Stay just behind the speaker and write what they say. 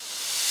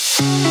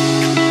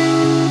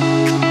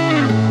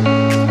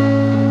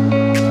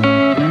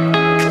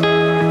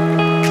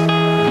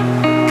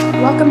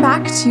Welcome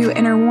back to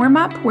Inner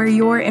Warm-Up, where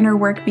your inner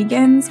work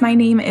begins. My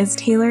name is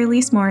Taylor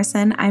Elyse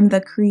Morrison. I'm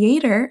the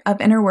creator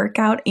of Inner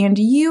Workout, and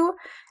you,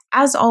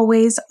 as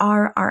always,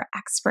 are our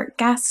expert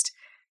guest.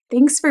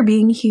 Thanks for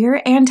being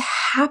here, and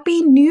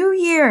Happy New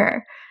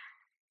Year!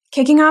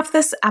 Kicking off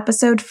this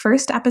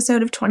first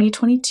episode of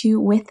 2022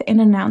 with an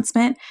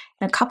announcement.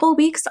 In a couple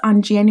weeks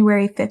on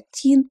January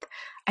 15th,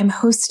 I'm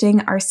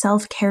hosting our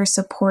self-care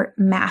support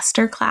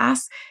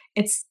masterclass.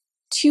 It's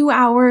 2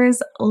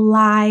 hours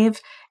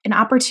live, an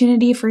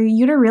opportunity for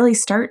you to really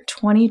start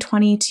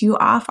 2022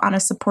 off on a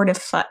supportive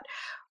foot.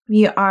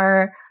 We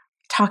are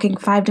talking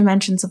 5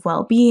 dimensions of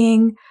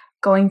well-being,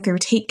 going through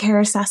Take Care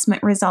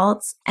assessment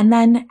results, and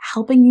then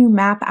helping you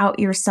map out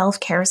your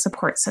self-care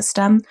support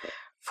system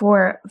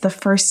for the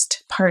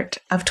first part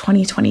of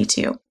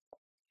 2022.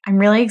 I'm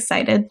really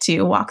excited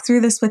to walk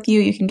through this with you.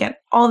 You can get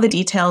all the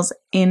details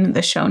in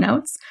the show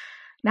notes.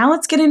 Now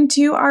let's get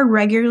into our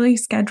regularly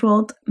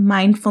scheduled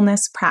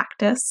mindfulness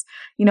practice.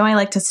 You know, I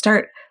like to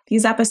start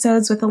these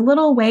episodes with a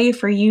little way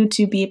for you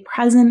to be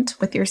present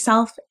with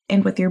yourself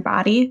and with your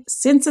body.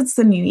 Since it's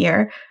the new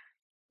year,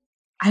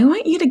 I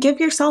want you to give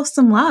yourself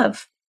some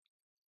love.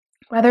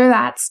 Whether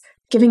that's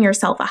giving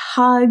yourself a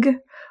hug,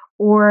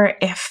 or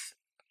if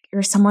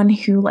you're someone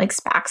who likes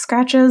back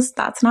scratches,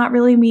 that's not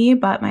really me,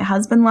 but my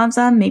husband loves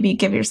them. Maybe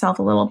give yourself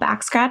a little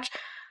back scratch.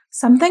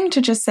 Something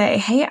to just say,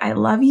 hey, I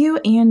love you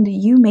and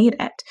you made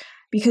it.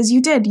 Because you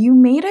did. You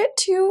made it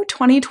to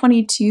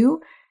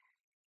 2022.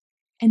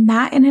 And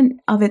that in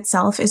and of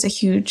itself is a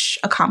huge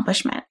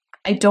accomplishment.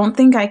 I don't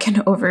think I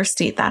can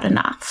overstate that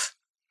enough.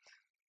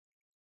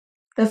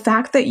 The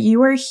fact that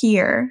you are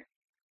here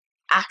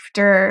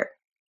after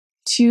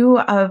 2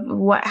 of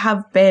what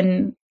have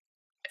been,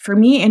 for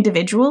me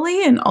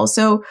individually, and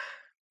also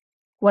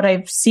what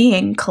I'm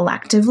seeing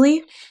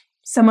collectively,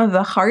 some of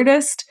the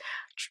hardest,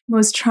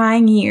 most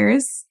trying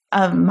years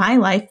of my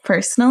life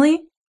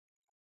personally,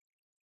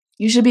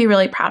 you should be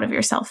really proud of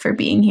yourself for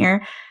being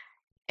here.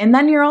 And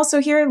then you're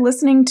also here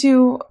listening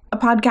to a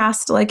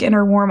podcast like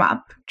Inner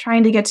Warm-Up,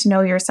 trying to get to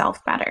know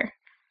yourself better.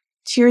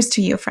 Cheers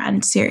to you,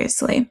 friend,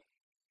 seriously.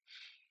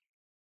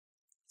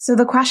 So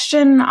the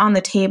question on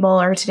the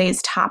table, or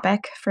today's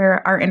topic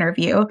for our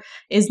interview,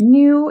 is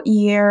new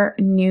year,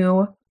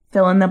 new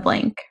fill in the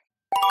blank.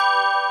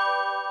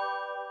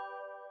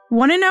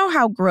 Want to know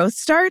how growth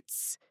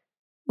starts?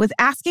 With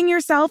asking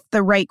yourself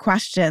the right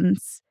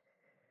questions.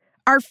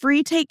 Our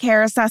free Take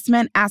Care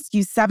assessment asks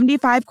you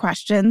 75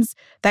 questions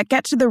that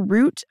get to the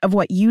root of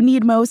what you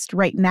need most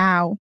right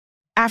now.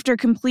 After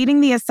completing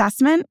the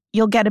assessment,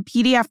 you'll get a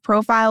PDF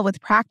profile with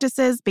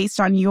practices based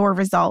on your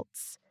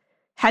results.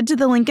 Head to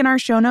the link in our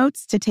show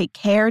notes to take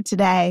care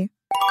today.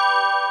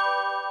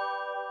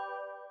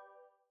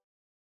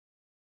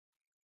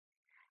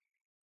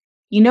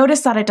 You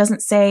notice that it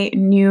doesn't say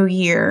new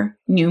year,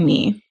 new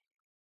me.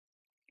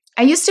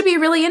 I used to be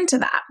really into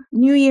that.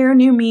 New year,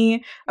 new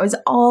me. I was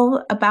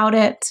all about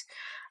it.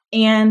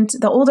 And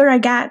the older I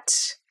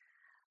get,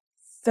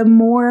 the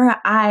more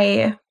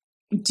I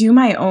do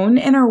my own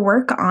inner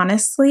work,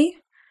 honestly,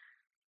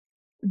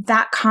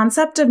 that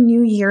concept of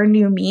new year,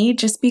 new me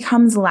just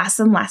becomes less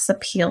and less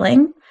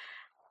appealing.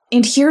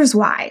 And here's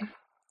why.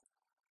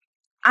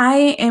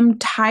 I am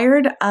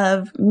tired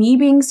of me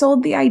being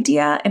sold the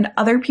idea and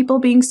other people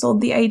being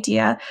sold the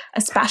idea,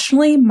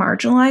 especially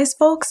marginalized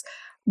folks,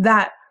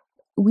 that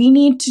we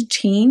need to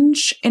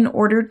change in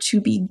order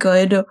to be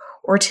good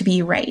or to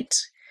be right.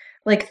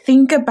 Like,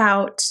 think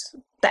about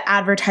the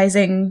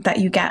advertising that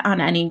you get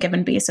on any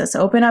given basis.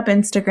 Open up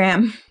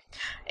Instagram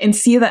and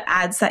see the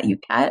ads that you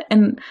get.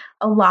 And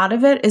a lot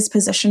of it is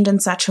positioned in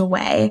such a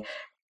way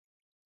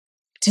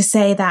to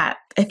say that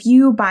if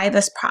you buy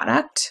this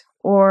product,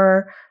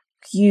 or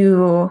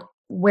you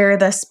wear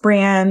this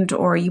brand,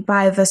 or you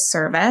buy this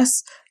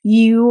service,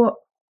 you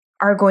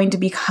are going to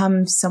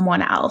become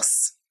someone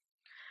else.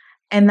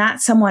 And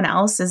that someone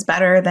else is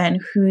better than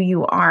who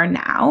you are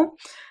now,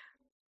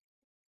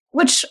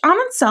 which on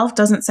itself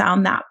doesn't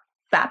sound that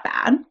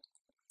bad.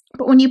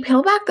 But when you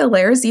peel back the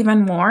layers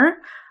even more,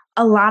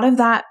 a lot of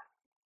that,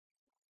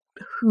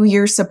 who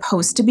you're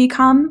supposed to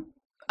become,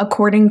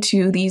 according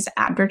to these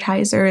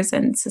advertisers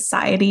and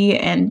society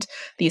and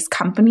these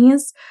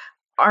companies,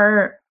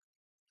 are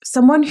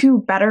someone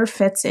who better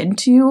fits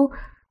into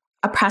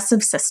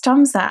oppressive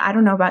systems that, I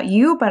don't know about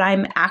you, but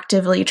I'm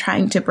actively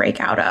trying to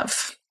break out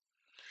of.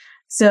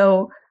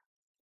 So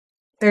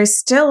there's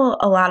still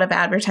a lot of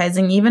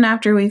advertising, even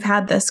after we've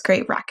had this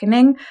great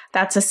reckoning,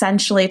 that's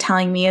essentially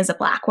telling me as a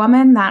Black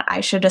woman that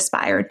I should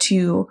aspire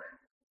to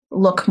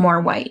look more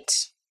white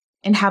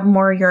and have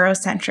more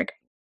Eurocentric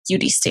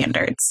beauty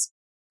standards.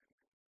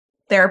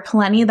 There are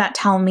plenty that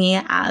tell me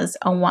as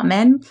a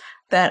woman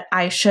that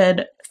I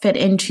should fit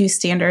into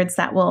standards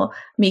that will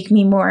make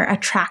me more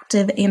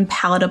attractive and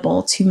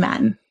palatable to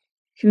men.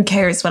 Who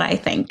cares what I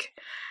think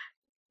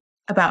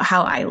about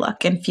how I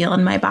look and feel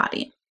in my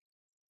body?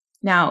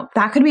 Now,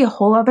 that could be a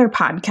whole other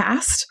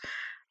podcast,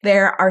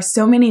 There are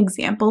so many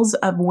examples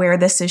of where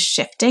this is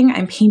shifting.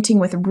 I'm painting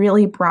with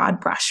really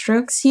broad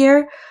brushstrokes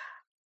here.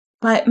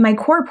 But my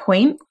core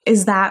point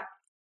is that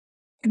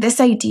this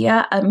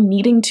idea of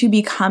needing to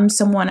become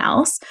someone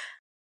else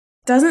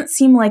doesn't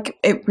seem like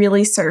it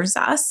really serves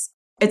us.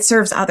 It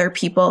serves other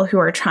people who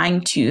are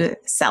trying to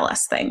sell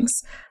us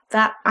things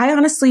that I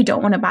honestly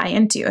don't want to buy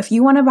into. If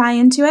you want to buy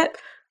into it,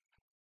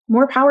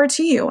 more power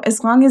to you,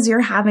 as long as you're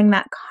having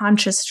that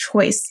conscious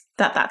choice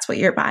that that's what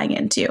you're buying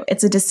into.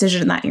 It's a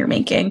decision that you're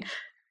making.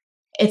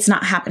 It's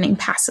not happening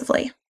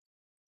passively.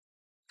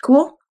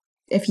 Cool?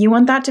 If you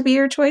want that to be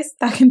your choice,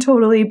 that can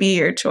totally be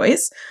your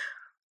choice.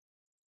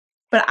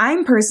 But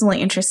I'm personally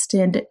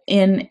interested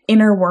in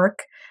inner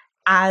work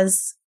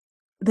as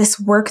this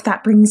work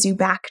that brings you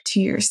back to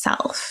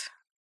yourself.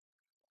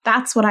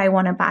 That's what I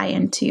want to buy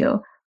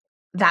into.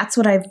 That's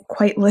what I've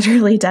quite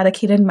literally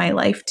dedicated my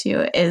life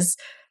to, is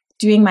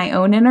doing my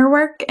own inner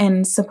work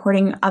and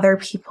supporting other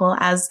people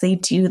as they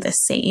do the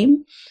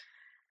same.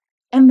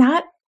 And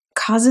that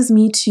causes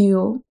me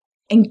to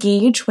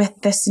engage with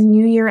this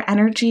new year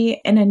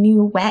energy in a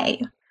new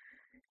way.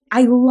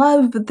 I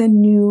love the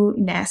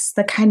newness,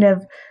 the kind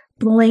of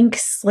blank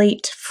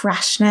slate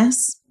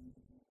freshness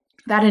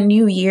that a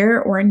new year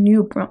or a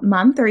new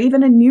month or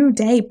even a new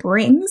day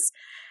brings.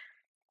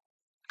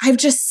 I've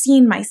just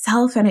seen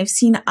myself and I've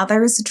seen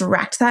others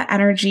direct that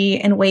energy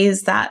in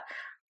ways that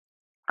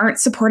aren't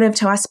supportive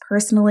to us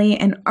personally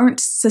and aren't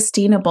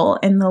sustainable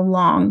in the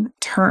long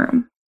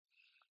term.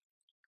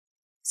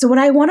 So what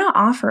I want to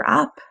offer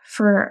up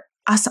for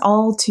us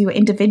all to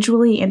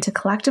individually and to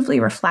collectively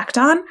reflect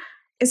on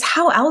is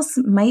how else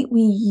might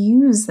we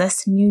use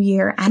this new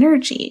year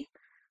energy?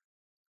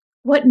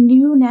 What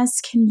newness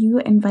can you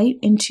invite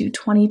into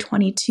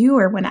 2022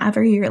 or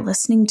whenever you're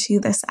listening to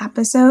this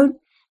episode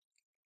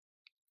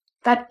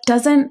that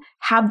doesn't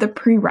have the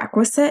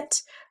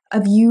prerequisite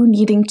of you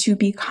needing to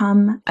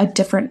become a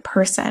different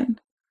person?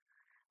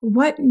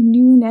 What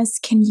newness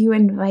can you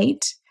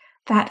invite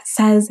that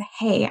says,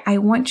 hey, I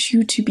want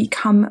you to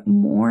become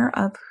more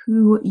of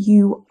who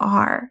you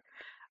are,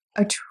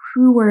 a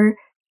truer,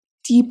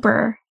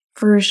 deeper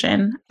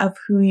version of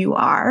who you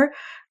are,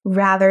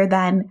 rather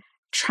than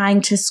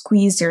trying to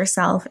squeeze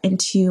yourself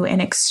into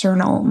an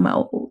external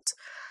mold?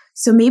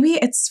 So maybe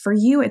it's for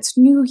you, it's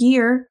new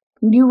year,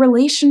 new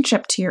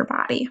relationship to your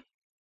body.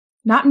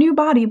 Not new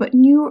body, but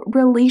new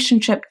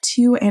relationship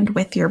to and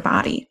with your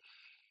body.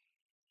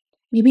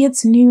 Maybe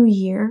it's new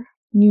year,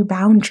 new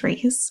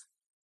boundaries.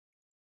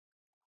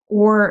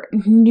 Or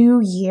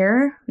new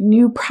year,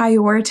 new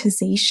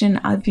prioritization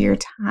of your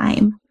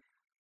time.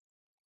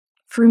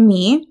 For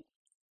me,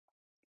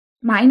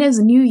 mine is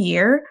new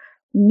year,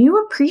 new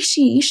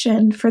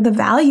appreciation for the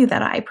value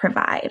that I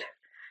provide.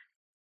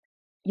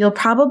 You'll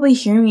probably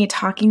hear me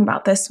talking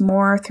about this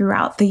more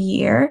throughout the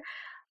year,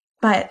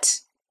 but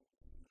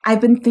I've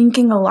been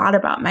thinking a lot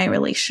about my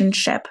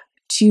relationship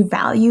to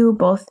value,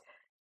 both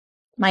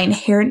my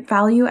inherent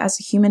value as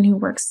a human who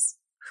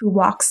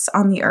walks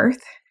on the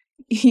earth.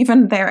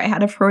 Even there, I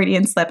had a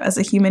Freudian slip, as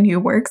a human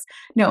who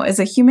as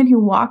a human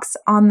who walks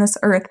on this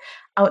earth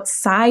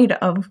outside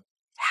of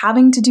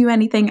having to do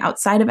anything,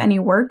 outside of any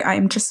work. I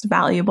am just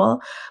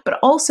valuable, but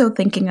also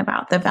thinking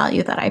about the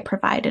value that I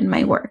provide in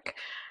my work.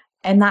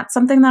 And that's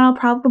something that I'll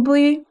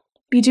probably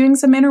be doing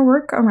some inner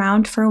work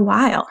around for a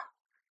while.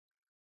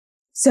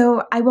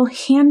 So I will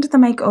hand the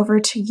mic over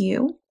to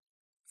you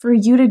for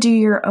you to do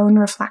your own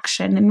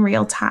reflection in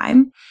real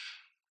time.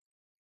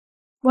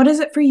 What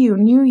is it for you?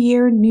 New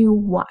year, new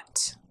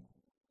what?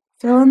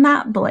 Fill in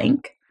that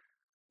blank.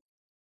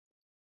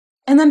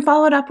 And then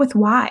follow it up with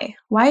why.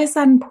 Why is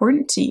that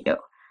important to you?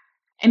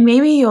 And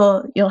maybe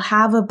you'll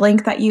have a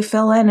blank that you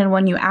fill in, and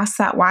when you ask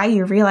that why,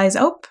 you realize,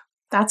 oh,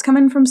 that's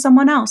coming from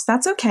someone else.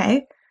 That's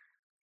okay.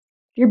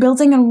 You're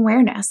building an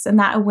awareness, and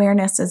that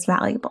awareness is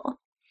valuable.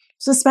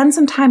 So spend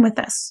some time with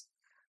this.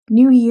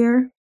 New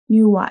year,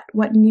 new what?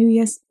 What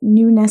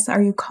newness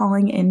are you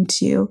calling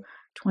into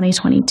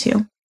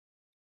 2022?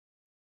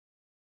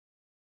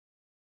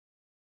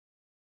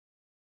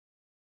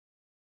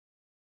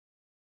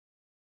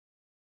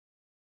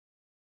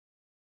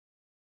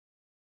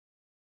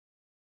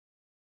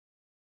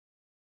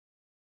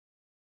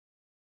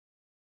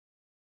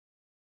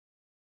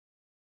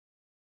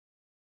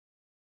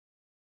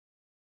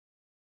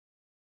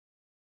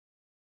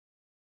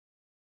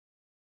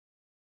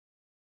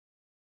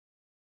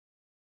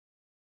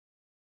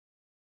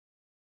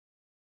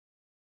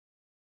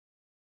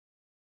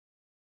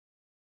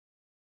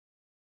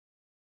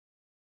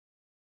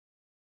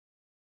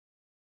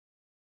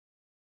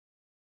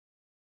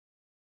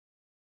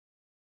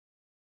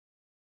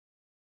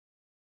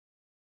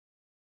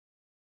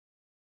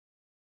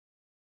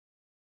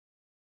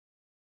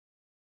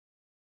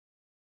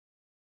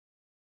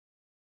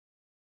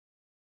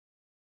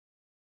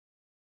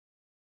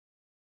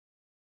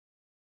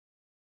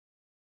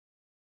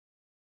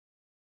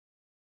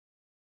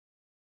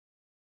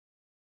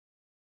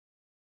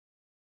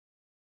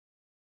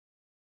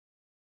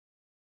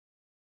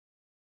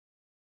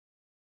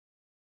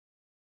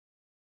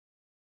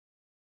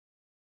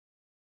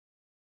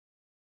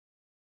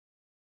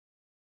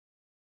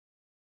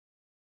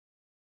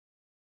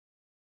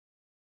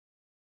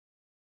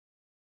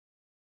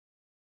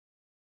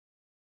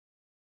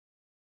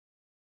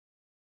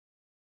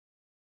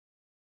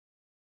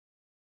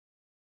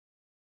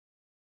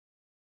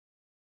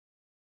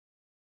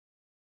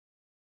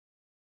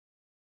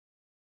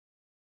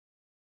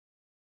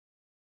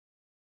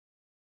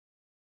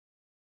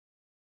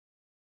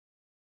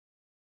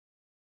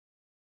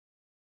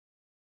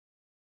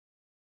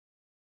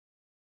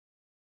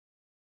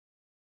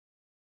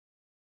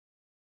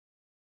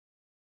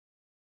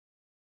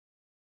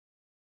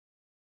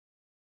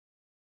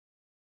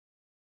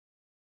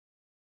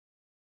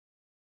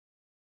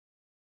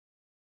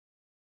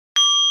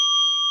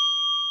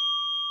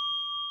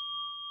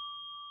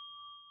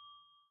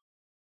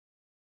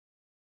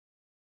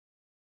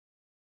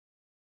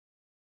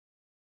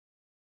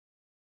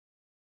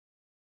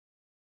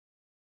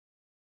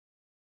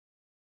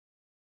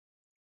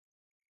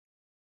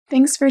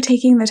 Thanks for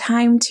taking the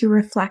time to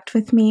reflect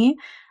with me.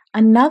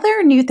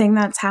 Another new thing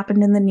that's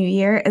happened in the new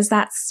year is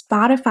that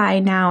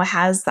Spotify now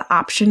has the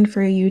option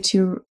for you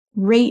to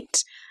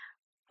rate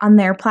on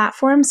their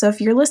platform. So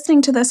if you're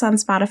listening to this on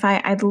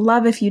Spotify, I'd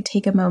love if you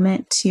take a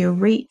moment to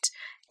rate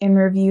and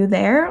review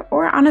there,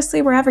 or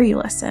honestly, wherever you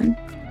listen.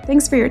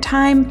 Thanks for your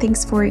time.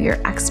 Thanks for your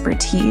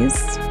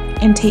expertise,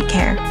 and take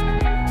care.